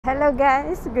Hello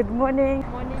guys, good morning.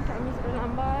 Morning, kami sudah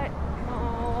lambat.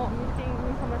 Mau meeting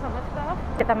sama-sama staff.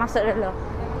 Kita masuk dulu.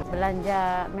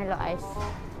 Belanja Milo Ice.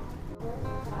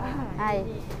 Hai.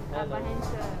 Abang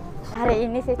handsome. Hari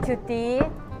ini saya cuti,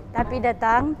 tapi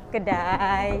datang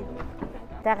kedai.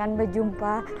 Kita akan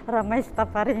berjumpa ramai staf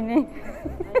hari ini.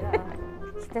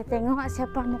 Kita tengok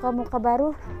siapa muka-muka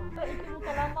baru. Itu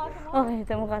muka lama semua. Oh,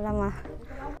 itu muka lama.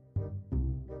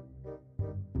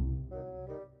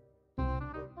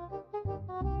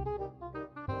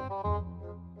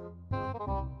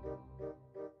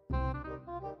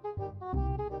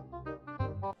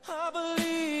 I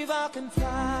believe I can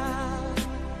fly.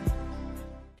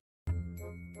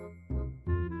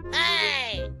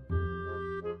 Hey!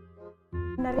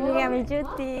 Hari ini kami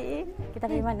cuti. Kita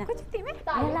pergi mana? Kau cuti meh?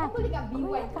 Yalah. Aku dekat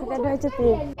B1. Kita dua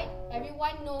cuti.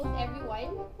 Everyone knows everyone.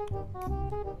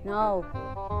 No.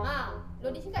 Lo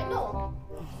dia cakap no.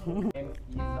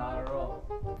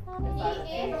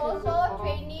 He is also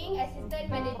training assistant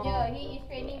manager. He is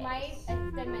training my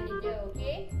assistant manager,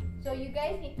 okay? So you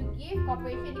guys need to give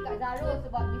cooperation dekat Zaro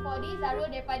sebab before this Zaro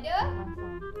daripada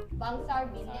Bangsar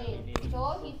Village.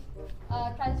 So he's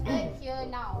transferred here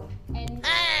now and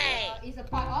is a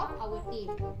part of our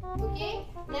team. Okay?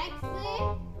 Next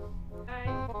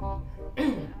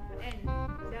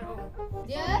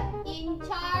dia in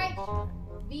charge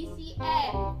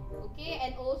VCM, okay,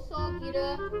 and also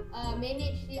kira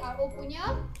manage CRO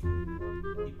punya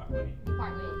department. My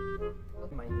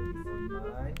name is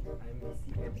Iman. I'm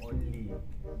VCM only.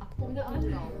 Aku nak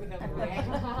kau.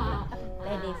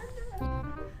 Ladies.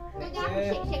 Kau jangan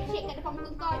shake kat depan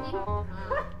muka kau ni.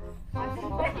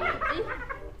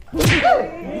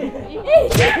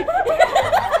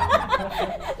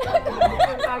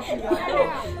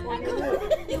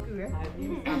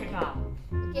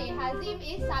 Okay, Hazim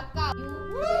is Saka.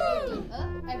 You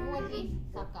everyone is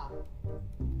Saka.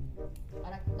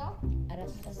 Arakta?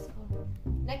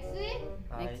 Next week?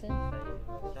 Next.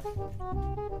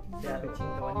 Saya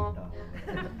pecinta wanita.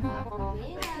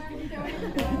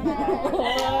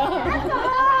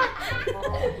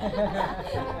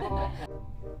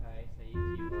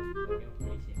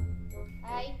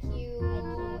 Hi Q,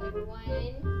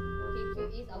 everyone. Okay, Q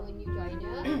is our new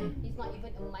joiner. He's not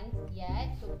even a month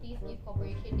yet, so please give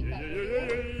cooperation dekat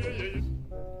Q.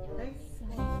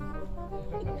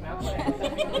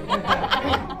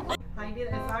 Haidil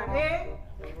SRA.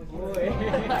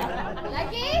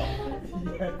 Lagi?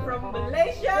 From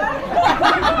Malaysia.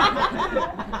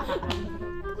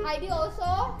 Heidi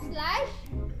also slash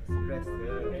Dresser.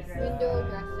 window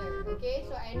dresser. Okay,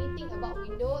 so anything about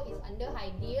window is under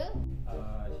Heidi.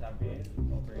 Shabil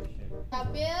operation.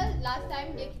 Sabil, last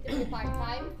time dia kita beli part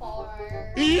time for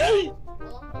how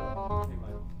long?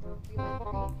 3 months,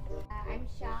 right? I'm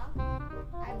Shah.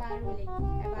 I baru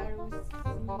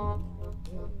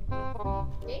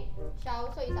okay, Shah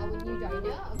also is our new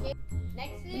joiner. Okay,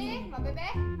 next Mak Bebe.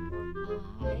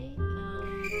 Hi.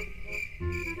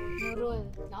 Nurul.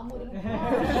 Nama dulu.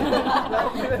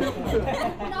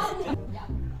 Nama. Ya.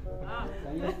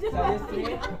 Saya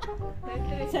straight.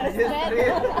 Saya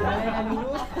straight. Saya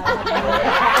lurus.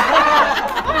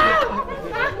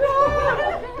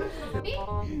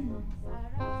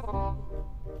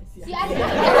 Si Adi.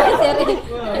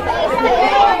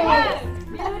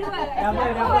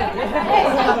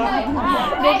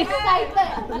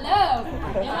 Excited. Love.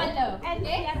 Jangan love.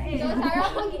 Okay. So Sarah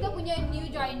pun kita punya new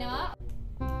joiner.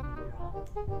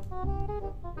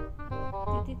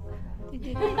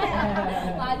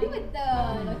 Malu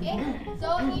betul. Okay.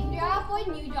 So Indra pun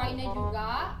new joiner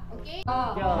juga. Okay.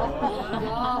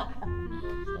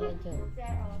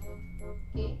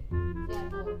 Okay.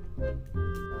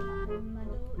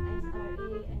 Madu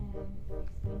SRA and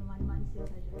it's been 1 month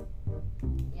since I joined.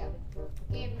 Yeah.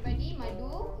 Okay everybody,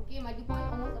 Madu. Okay, Madu pun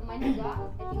almost a month juga.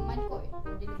 I think month kot.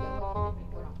 Dia lebih awal daripada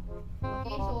korang.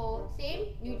 Okay, so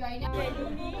same new joiner. Jadi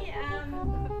ni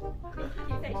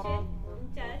key section in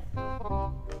charge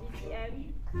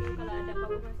BCM. So kalau ada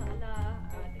apa-apa masalah,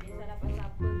 tak kisahlah pasal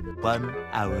apa ke.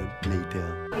 1 hour later.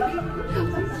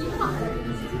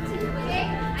 Okay,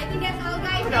 I think that's all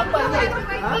guys. Thank you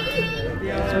everybody.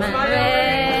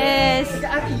 Semangat.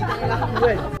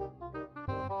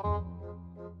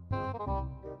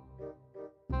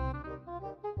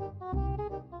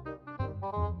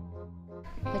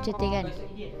 Kau cuti kan?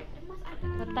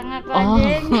 Petang aku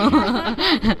anjing.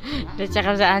 Dia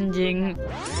cakap saya anjing.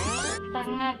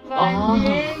 Petang aku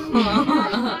anjing.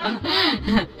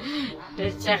 Dia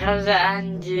cakap saya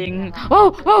anjing.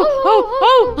 Oh.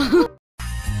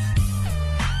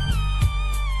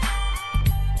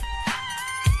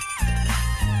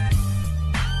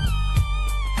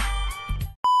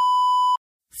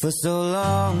 for so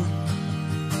long.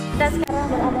 Kita sekarang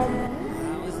berada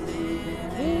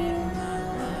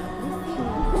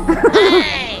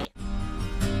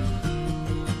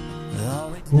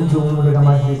Ujung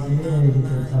rekaman di sini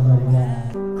bersama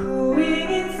dengan Ku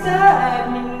ingin saat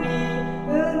ini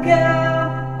engkau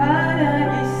ada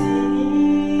di sini.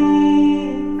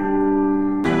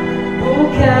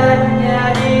 Bukannya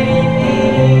diri ini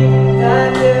tak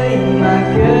terima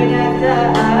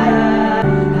kenyataan.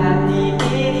 Hati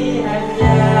ini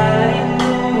hanya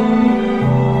rindu,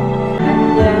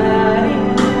 hanya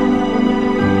rindu.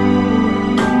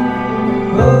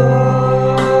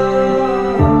 Oh.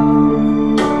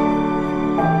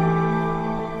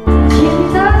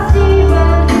 Cinta si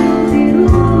batu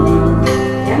biru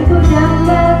yang ku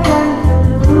dambakan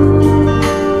dulu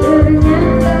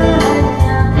ternyata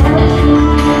hanya palsu.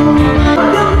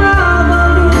 Karena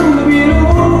batu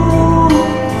biru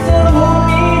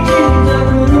sembunyi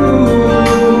cintaku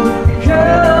kepadamu.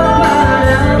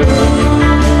 Pernah ku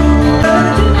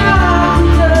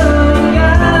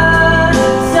teringat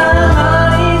sama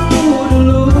manisku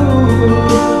dulu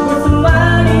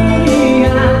bersemadi di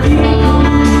hatiku.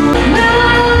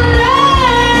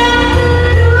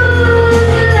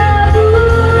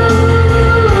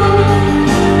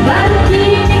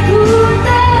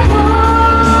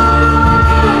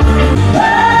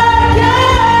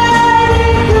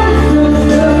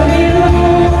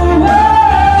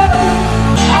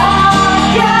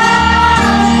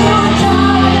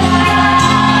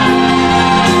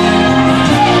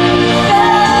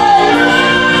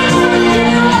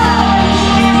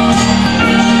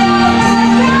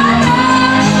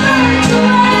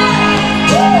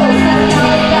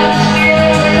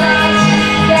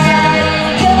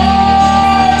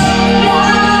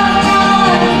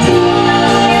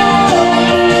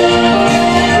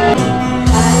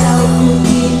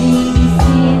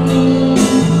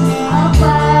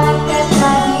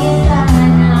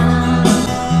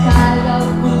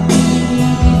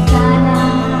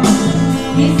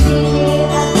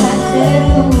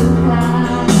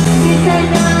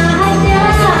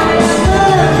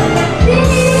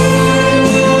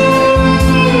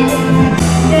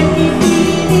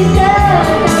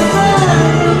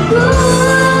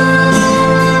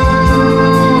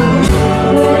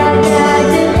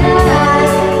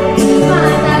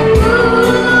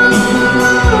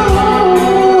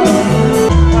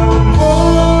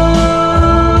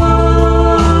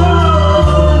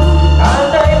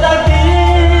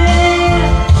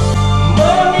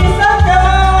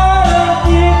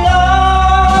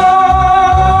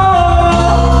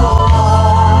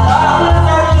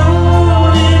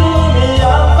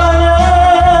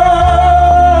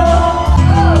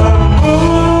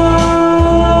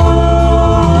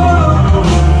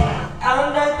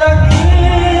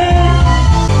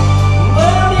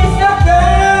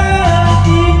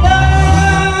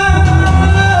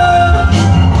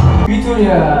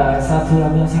 Ya, satu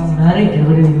lagu yang sangat menarik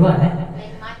daripada Iwan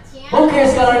Oke,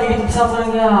 sekarang ini kita bersama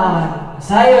dengan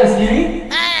saya sendiri.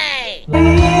 Di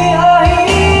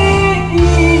akhir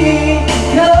ini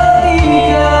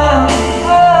ketika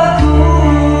aku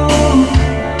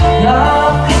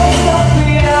dalam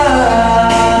kesepian,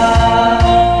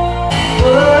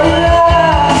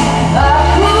 berilah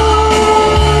aku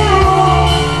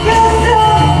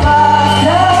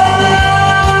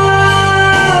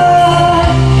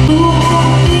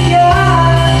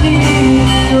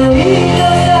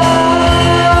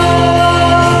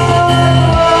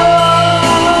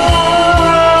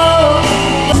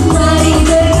Mari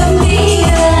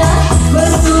bergembira,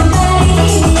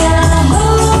 bersukaria,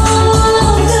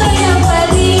 oh ke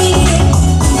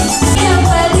yang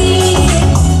paling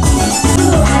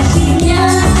asyiknya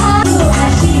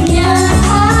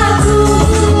aku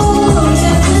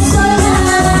terpesona.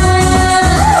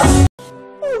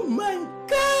 Oh my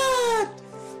God!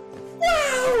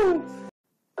 Wow!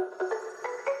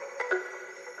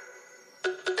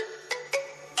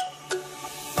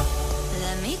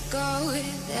 Let me go,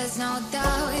 there's no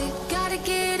doubt. Gotta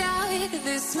get out of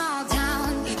this small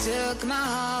town. You took my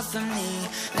heart from me.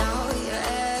 Now you're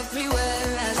everywhere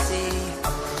I see.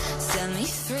 Set me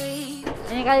free.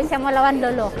 Ini kali saya mau lawan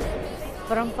Lolo.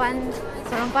 Perempuan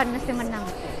mesti menang.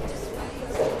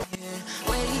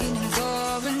 Waiting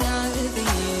for another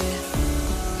year.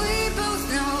 We both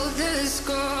know the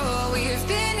score. We've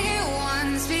been here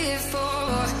once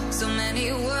before. So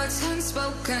many words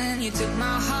unspoken. You took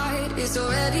my heart, it's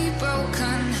already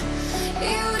broken.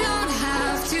 You don't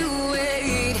have to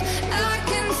wait. I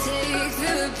can take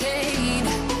the pain.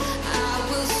 I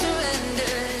will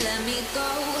surrender. Let me go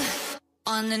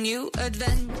on a new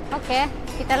adventure. Oke,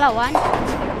 kita lawan.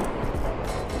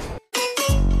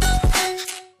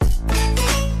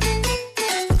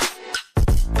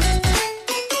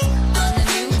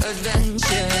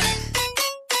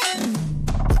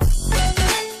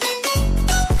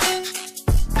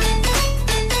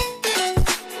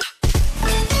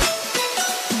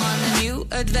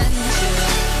 adventure.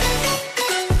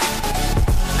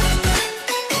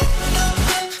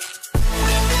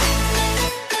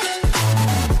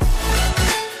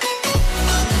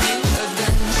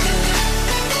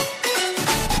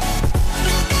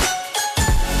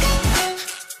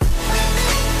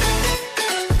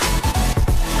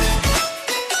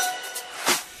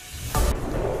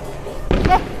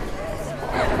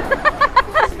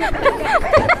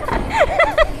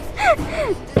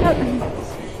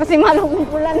 Masih malu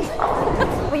kumpulan.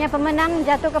 Punya pemenang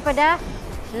jatuh kepada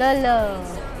Lolo.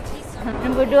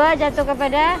 Nombor 2 jatuh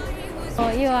kepada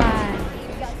Iwan.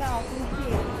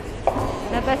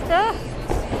 Lepas tu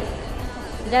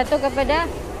jatuh kepada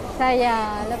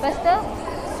saya. Lepas tu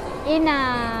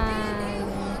Inan.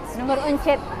 Nombor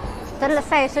 4.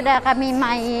 Selesai sudah kami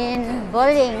main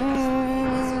bowling.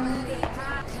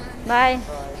 Bye.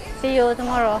 See you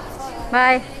tomorrow.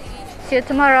 Bye. See you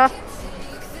tomorrow.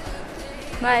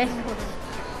 Bye. Let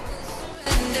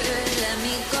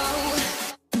me go.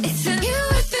 It's a new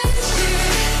adventure.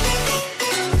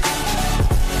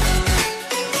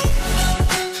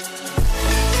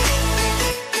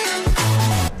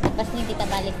 Lepas ni kita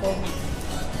balik rumah.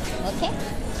 Okay?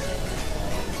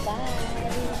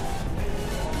 Bye.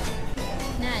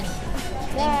 Nan.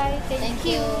 Bye. Thank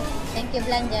you. Thank you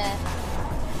belanja.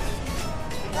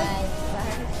 Bye.